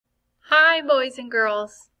Hi, boys and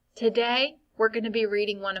girls. Today, we're going to be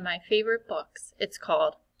reading one of my favorite books. It's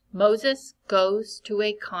called Moses Goes to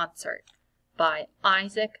a Concert by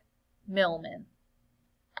Isaac Millman.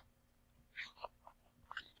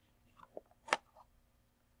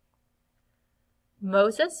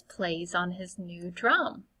 Moses plays on his new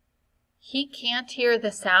drum. He can't hear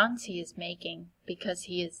the sounds he is making because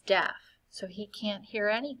he is deaf, so he can't hear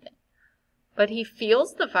anything. But he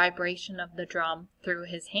feels the vibration of the drum through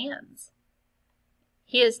his hands.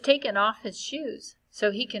 He has taken off his shoes,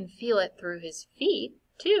 so he can feel it through his feet,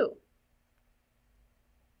 too.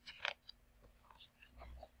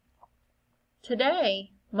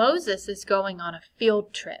 Today, Moses is going on a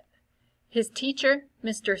field trip. His teacher,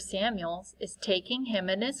 Mr. Samuels, is taking him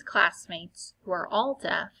and his classmates, who are all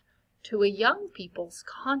deaf, to a young people's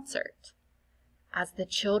concert. As the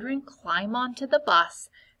children climb onto the bus,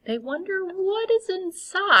 they wonder what is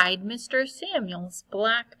inside Mr. Samuel's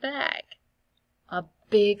black bag. A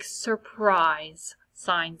big surprise,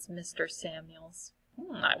 signs Mr. Samuels.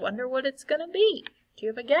 I wonder what it's going to be. Do you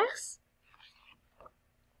have a guess?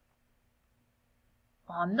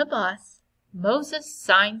 On the bus, Moses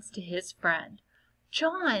signs to his friend,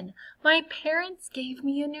 "John, my parents gave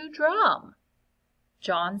me a new drum."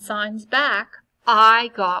 John signs back, "I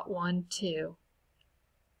got one too."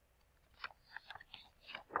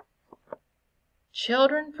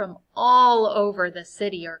 Children from all over the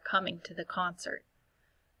city are coming to the concert.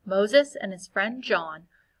 Moses and his friend John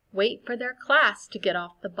wait for their class to get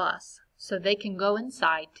off the bus so they can go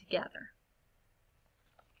inside together.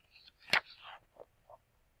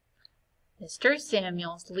 Mr.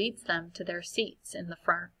 Samuels leads them to their seats in the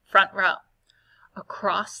front row.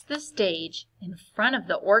 Across the stage, in front of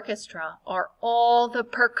the orchestra, are all the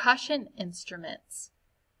percussion instruments.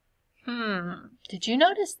 Did you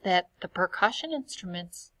notice that the percussion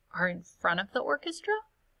instruments are in front of the orchestra?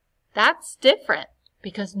 That's different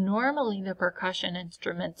because normally the percussion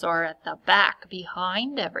instruments are at the back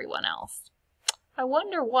behind everyone else. I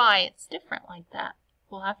wonder why it's different like that.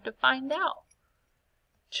 We'll have to find out.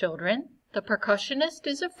 Children, the percussionist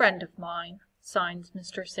is a friend of mine, signs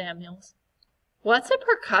Mr. Samuels. What's a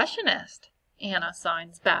percussionist? Anna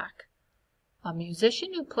signs back. A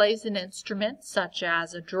musician who plays an instrument such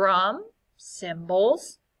as a drum,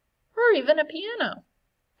 cymbals, or even a piano.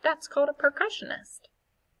 That's called a percussionist.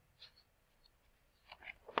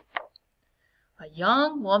 A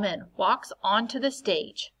young woman walks onto the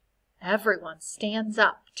stage. Everyone stands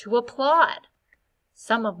up to applaud.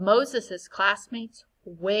 Some of Moses' classmates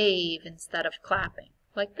wave instead of clapping,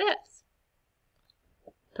 like this.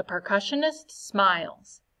 The percussionist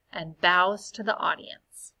smiles and bows to the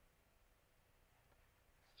audience.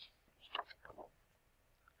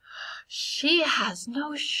 "She has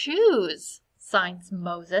no shoes," signs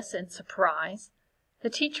Moses in surprise. The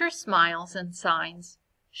teacher smiles and signs,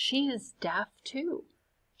 "She is deaf too.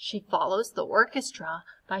 She follows the orchestra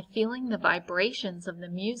by feeling the vibrations of the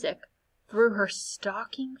music through her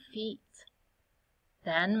stocking feet."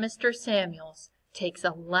 Then Mr. Samuels takes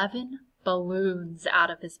 11 balloons out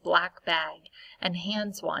of his black bag and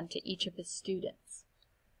hands one to each of his students.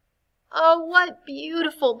 "Oh, what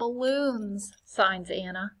beautiful balloons," signs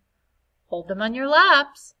Anna. "Hold them on your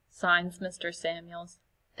laps," signs Mr. Samuels.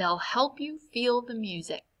 "They'll help you feel the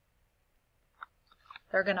music."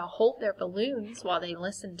 They're going to hold their balloons while they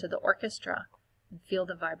listen to the orchestra and feel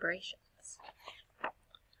the vibrations.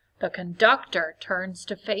 The conductor turns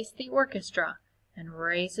to face the orchestra and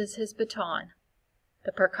raises his baton.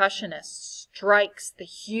 The percussionist strikes the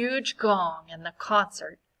huge gong and the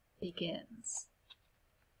concert begins.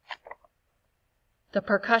 The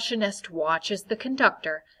percussionist watches the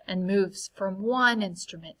conductor and moves from one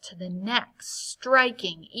instrument to the next,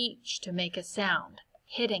 striking each to make a sound.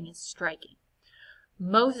 Hitting is striking.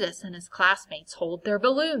 Moses and his classmates hold their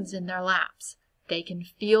balloons in their laps. They can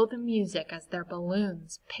feel the music as their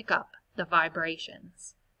balloons pick up the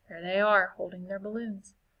vibrations. There they are, holding their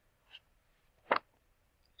balloons.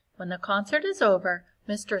 When the concert is over,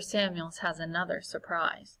 Mr. Samuels has another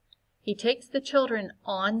surprise. He takes the children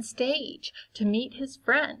on stage to meet his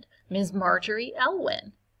friend, Ms. Marjorie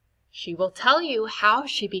Elwin. She will tell you how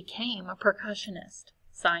she became a percussionist,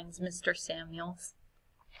 signs Mr. Samuels.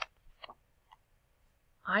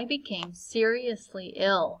 "I became seriously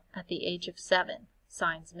ill at the age of 7,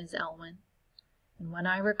 signs Ms. Elwin. "And when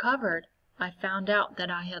I recovered, I found out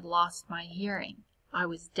that I had lost my hearing. I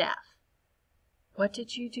was deaf." "What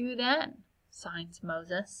did you do then?" signs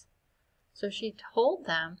Moses. So she told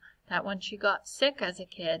them that when she got sick as a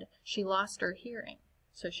kid, she lost her hearing,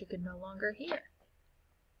 so she could no longer hear.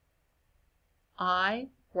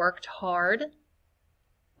 "I worked hard."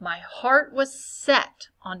 My heart was set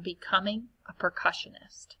on becoming a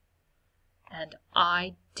percussionist. And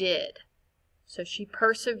I did. So she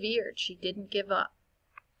persevered. She didn't give up.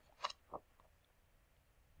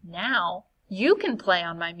 Now you can play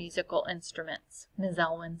on my musical instruments, Ms.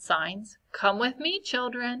 Elwyn signs. Come with me,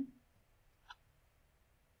 children.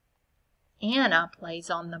 Anna plays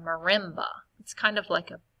on the marimba. It's kind of like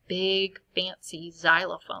a big, fancy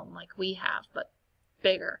xylophone like we have, but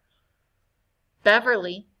bigger.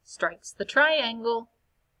 Beverly strikes the triangle.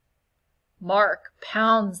 Mark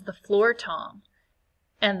pounds the floor tom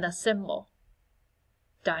and the cymbal.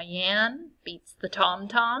 Diane beats the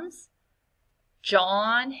tom-toms.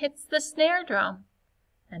 John hits the snare drum.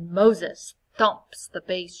 And Moses thumps the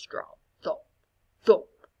bass drum. Thump, thump,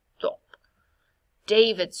 thump.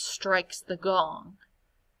 David strikes the gong.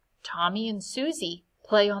 Tommy and Susie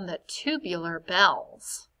play on the tubular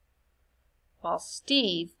bells, while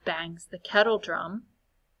Steve bangs the kettle drum,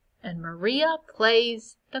 and Maria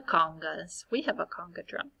plays the congas. We have a conga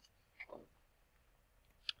drum.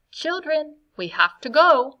 Children, we have to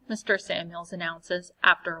go, Mr. Samuels announces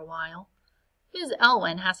after a while. Ms.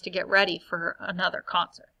 Elwyn has to get ready for another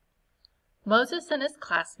concert. Moses and his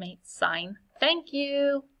classmates sign thank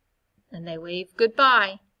you, and they wave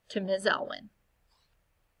goodbye to Ms. Elwyn.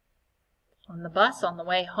 On the bus on the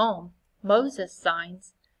way home, Moses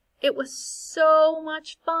signs, "It was so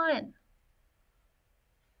much fun."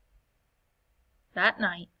 That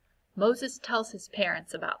night, Moses tells his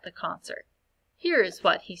parents about the concert. Here is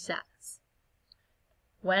what he says.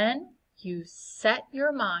 When you set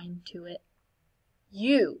your mind to it,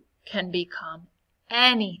 you can become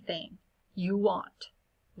anything you want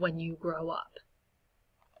when you grow up.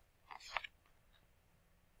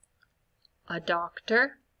 A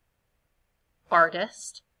doctor,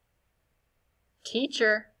 artist,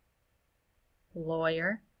 teacher,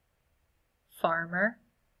 lawyer, farmer,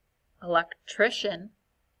 electrician,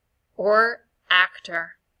 or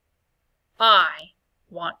actor. I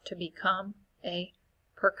want to become a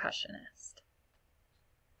percussionist.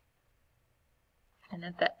 And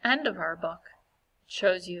at the end of our book, it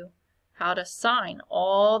shows you how to sign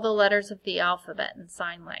all the letters of the alphabet in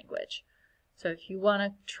sign language. So if you want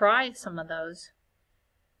to try some of those,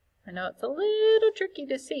 I know it's a little tricky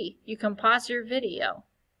to see. You can pause your video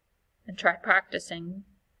and try practicing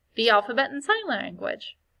the alphabet in sign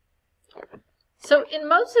language. So in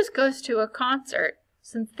Moses Goes to a Concert,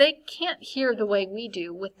 since they can't hear the way we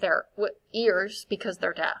do with their ears because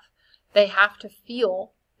they're deaf, they have to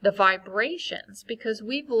feel the vibrations, because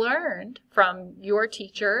we've learned from your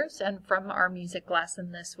teachers and from our music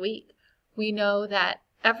lesson this week, we know that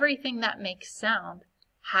everything that makes sound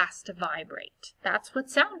has to vibrate. That's what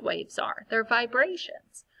sound waves are. They're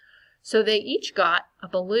vibrations. So they each got a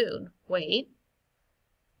balloon. Wait.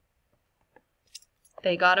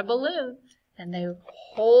 They got a balloon, and they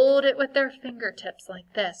hold it with their fingertips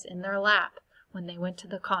like this in their lap when they went to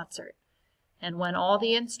the concert. And when all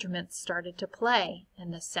the instruments started to play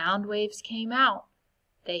and the sound waves came out,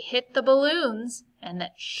 they hit the balloons, and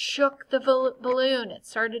that shook the balloon. It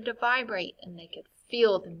started to vibrate, and they could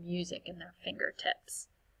feel the music in their fingertips.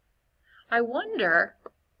 I wonder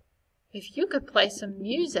if you could play some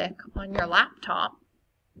music on your laptop,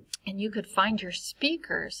 and you could find your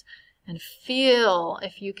speakers and feel,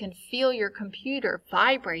 if you can feel your computer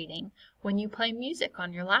vibrating when you play music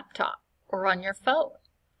on your laptop or on your phone.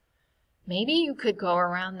 Maybe you could go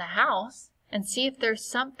around the house and see if there's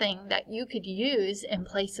something that you could use in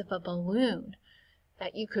place of a balloon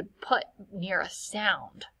that you could put near a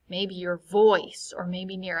sound. Maybe your voice, or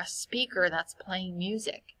maybe near a speaker that's playing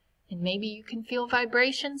music. And maybe you can feel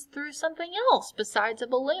vibrations through something else besides a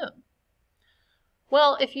balloon.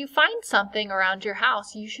 Well, if you find something around your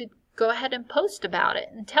house, you should go ahead and post about it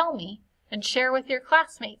and tell me and share with your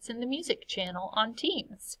classmates in the music channel on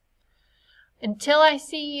Teams. Until I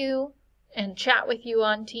see you and chat with you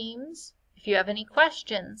on Teams, if you have any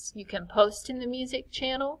questions, you can post in the music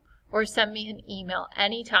channel or send me an email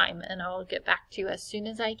anytime, and I'll get back to you as soon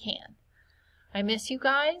as I can. I miss you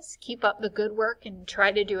guys. Keep up the good work and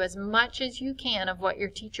try to do as much as you can of what your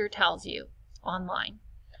teacher tells you online.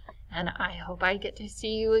 And I hope I get to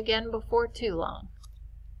see you again before too long.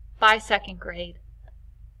 Bye, second grade.